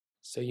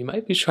So you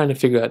might be trying to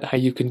figure out how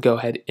you can go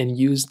ahead and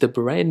use the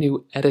brand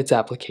new Edits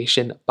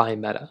application by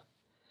Meta.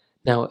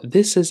 Now,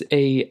 this is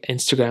a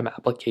Instagram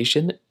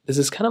application. This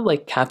is kind of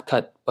like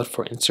CapCut, but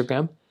for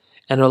Instagram,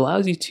 and it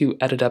allows you to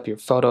edit up your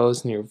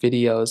photos and your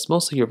videos,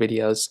 mostly your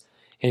videos,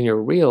 and your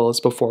reels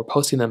before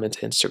posting them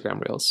into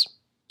Instagram Reels.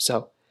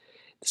 So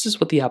this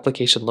is what the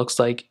application looks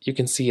like. You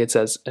can see it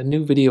says a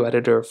new video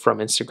editor from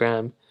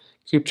Instagram.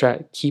 Keep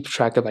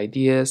track of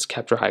ideas,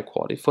 capture high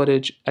quality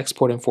footage,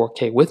 export in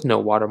 4K with no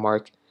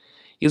watermark,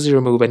 easily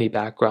remove any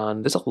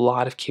background. There's a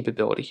lot of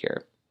capability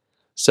here.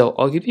 So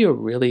I'll give you a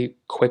really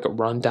quick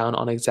rundown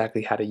on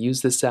exactly how to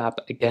use this app.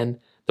 Again,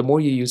 the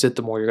more you use it,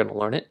 the more you're going to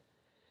learn it.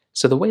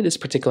 So the way this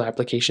particular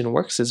application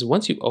works is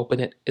once you open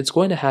it, it's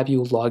going to have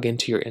you log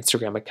into your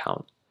Instagram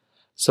account.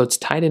 So it's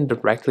tied in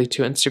directly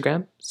to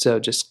Instagram, so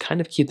just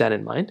kind of keep that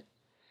in mind.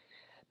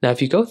 Now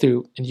if you go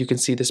through and you can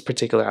see this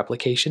particular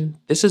application,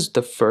 this is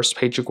the first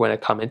page you're going to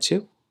come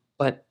into,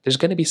 but there's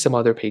going to be some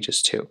other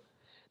pages too.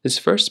 This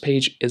first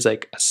page is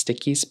like a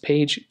stickies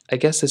page. I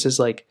guess this is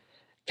like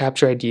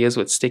capture ideas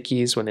with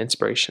stickies when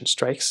inspiration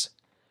strikes.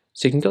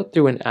 So you can go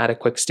through and add a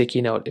quick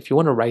sticky note. If you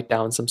want to write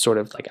down some sort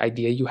of like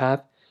idea you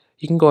have,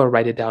 you can go and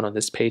write it down on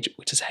this page,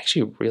 which is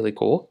actually really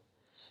cool.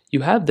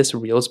 You have this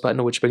Reels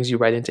button, which brings you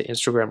right into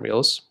Instagram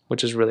Reels,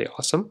 which is really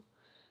awesome.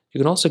 You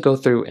can also go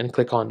through and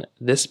click on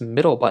this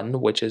middle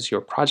button, which is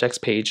your projects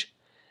page.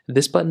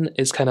 This button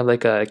is kind of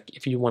like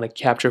if you want to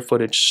capture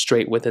footage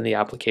straight within the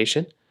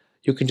application,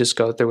 you can just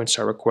go through and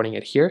start recording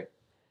it here.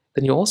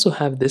 Then you also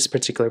have this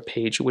particular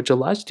page, which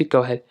allows you to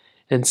go ahead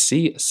and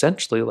see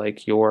essentially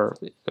like your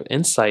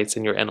insights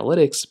and your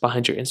analytics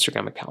behind your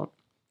Instagram account.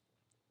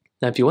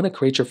 Now, if you want to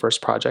create your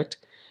first project,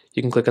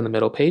 you can click on the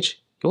middle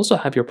page. You also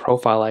have your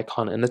profile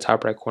icon in the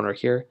top right corner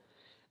here.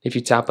 If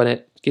you tap on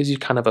it, it gives you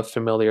kind of a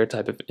familiar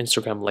type of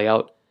Instagram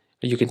layout.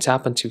 You can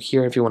tap onto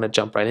here if you want to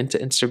jump right into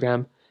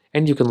Instagram,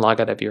 and you can log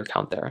out of your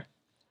account there.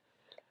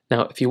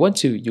 Now, if you want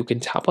to, you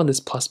can tap on this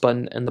plus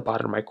button in the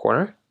bottom right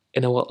corner,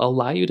 and it will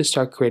allow you to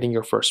start creating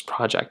your first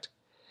project.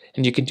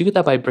 And you can do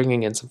that by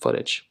bringing in some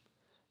footage.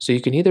 So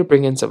you can either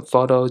bring in some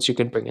photos, you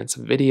can bring in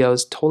some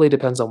videos, totally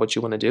depends on what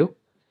you want to do.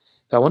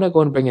 If I want to go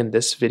and bring in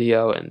this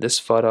video and this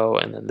photo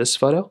and then this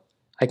photo,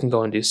 I can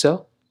go and do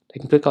so. I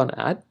can click on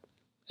add,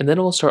 and then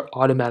it will start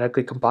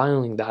automatically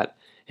compiling that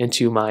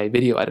into my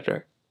video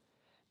editor.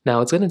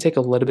 Now it's going to take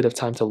a little bit of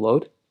time to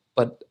load,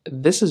 but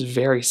this is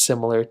very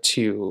similar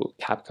to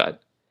CapCut.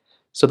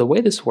 So the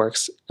way this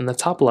works, in the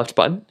top left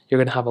button, you're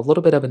going to have a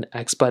little bit of an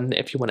X button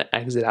if you want to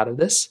exit out of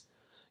this.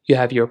 You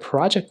have your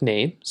project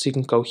name, so you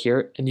can go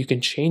here and you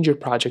can change your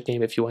project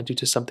name if you want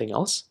to something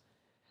else.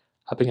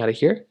 Hopping out of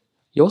here,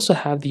 you also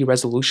have the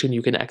resolution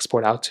you can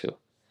export out to.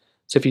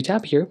 So if you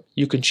tap here,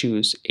 you can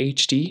choose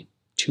HD,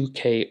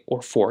 2K, or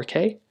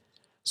 4K.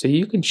 So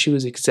you can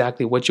choose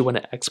exactly what you want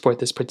to export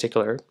this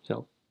particular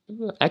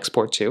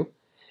export to.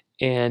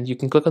 And you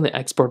can click on the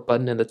export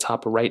button in the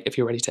top right if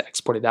you're ready to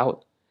export it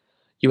out.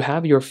 You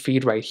have your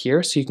feed right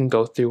here, so you can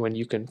go through and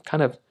you can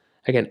kind of,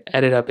 again,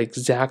 edit up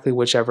exactly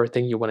whichever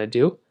thing you want to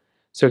do.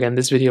 So again,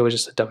 this video is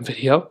just a dumb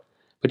video,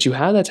 but you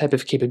have that type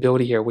of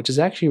capability here, which is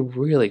actually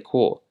really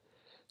cool.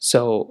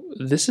 So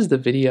this is the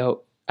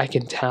video. I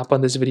can tap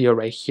on this video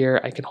right here.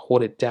 I can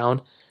hold it down,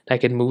 and I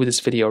can move this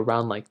video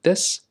around like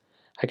this.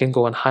 I can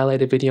go and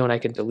highlight a video, and I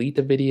can delete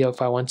the video if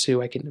I want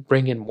to. I can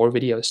bring in more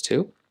videos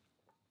too.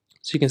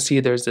 So you can see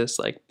there's this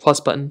like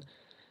plus button.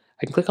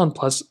 I can click on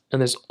plus and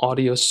there's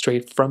audio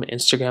straight from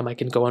Instagram I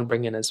can go and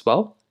bring in as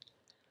well.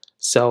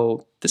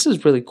 So this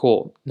is really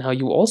cool. Now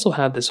you also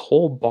have this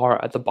whole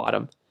bar at the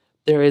bottom.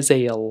 There is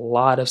a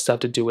lot of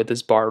stuff to do with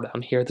this bar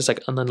down here. There's like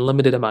an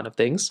unlimited amount of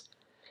things.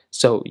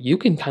 So you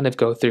can kind of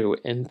go through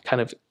and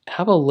kind of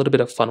have a little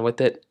bit of fun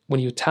with it. When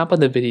you tap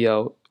on the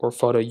video or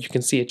photo, you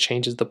can see it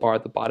changes the bar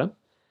at the bottom.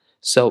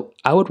 So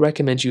I would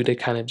recommend you to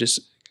kind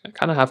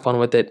of have fun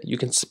with it. You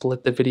can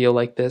split the video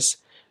like this.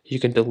 You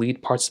can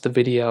delete parts of the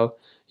video.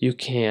 You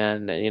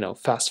can,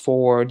 fast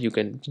forward. You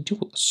can do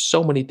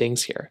so many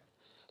things here.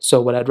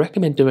 So what I'd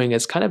recommend doing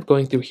is kind of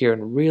going through here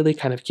and really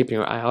kind of keeping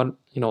your eye out,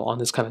 on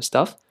this kind of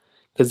stuff,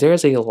 because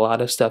there's a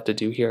lot of stuff to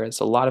do here. It's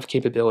a lot of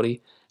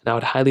capability, and I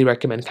would highly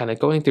recommend kind of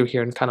going through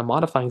here and kind of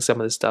modifying some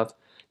of this stuff,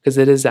 because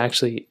it is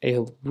actually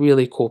a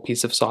really cool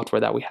piece of software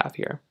that we have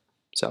here.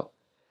 So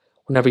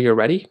whenever you're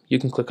ready, you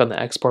can click on the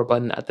export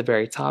button at the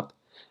very top.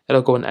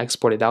 It'll go and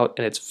export it out,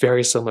 and it's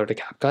very similar to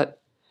CapCut.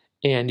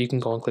 And you can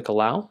go and click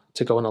allow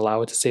to go and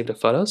allow it to save the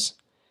photos.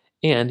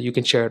 And you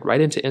can share it right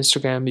into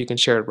Instagram. You can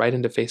share it right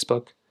into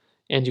Facebook.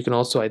 And you can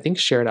also, I think,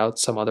 share it out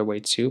some other way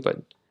too.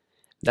 But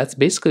that's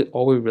basically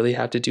all we really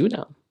have to do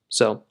now.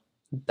 So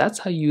that's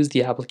how you use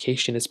the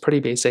application. It's pretty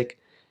basic.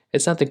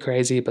 It's nothing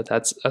crazy, but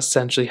that's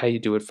essentially how you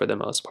do it for the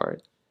most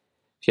part.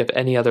 If you have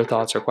any other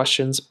thoughts or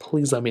questions,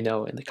 please let me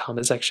know in the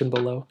comment section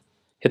below.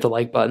 Hit the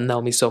like button, that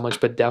will mean so much,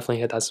 but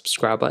definitely hit that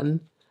subscribe button.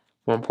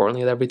 More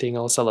importantly than everything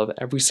else, I love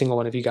every single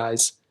one of you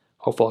guys.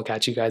 Hopefully I'll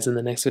catch you guys in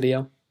the next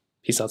video.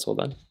 Peace out till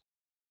then.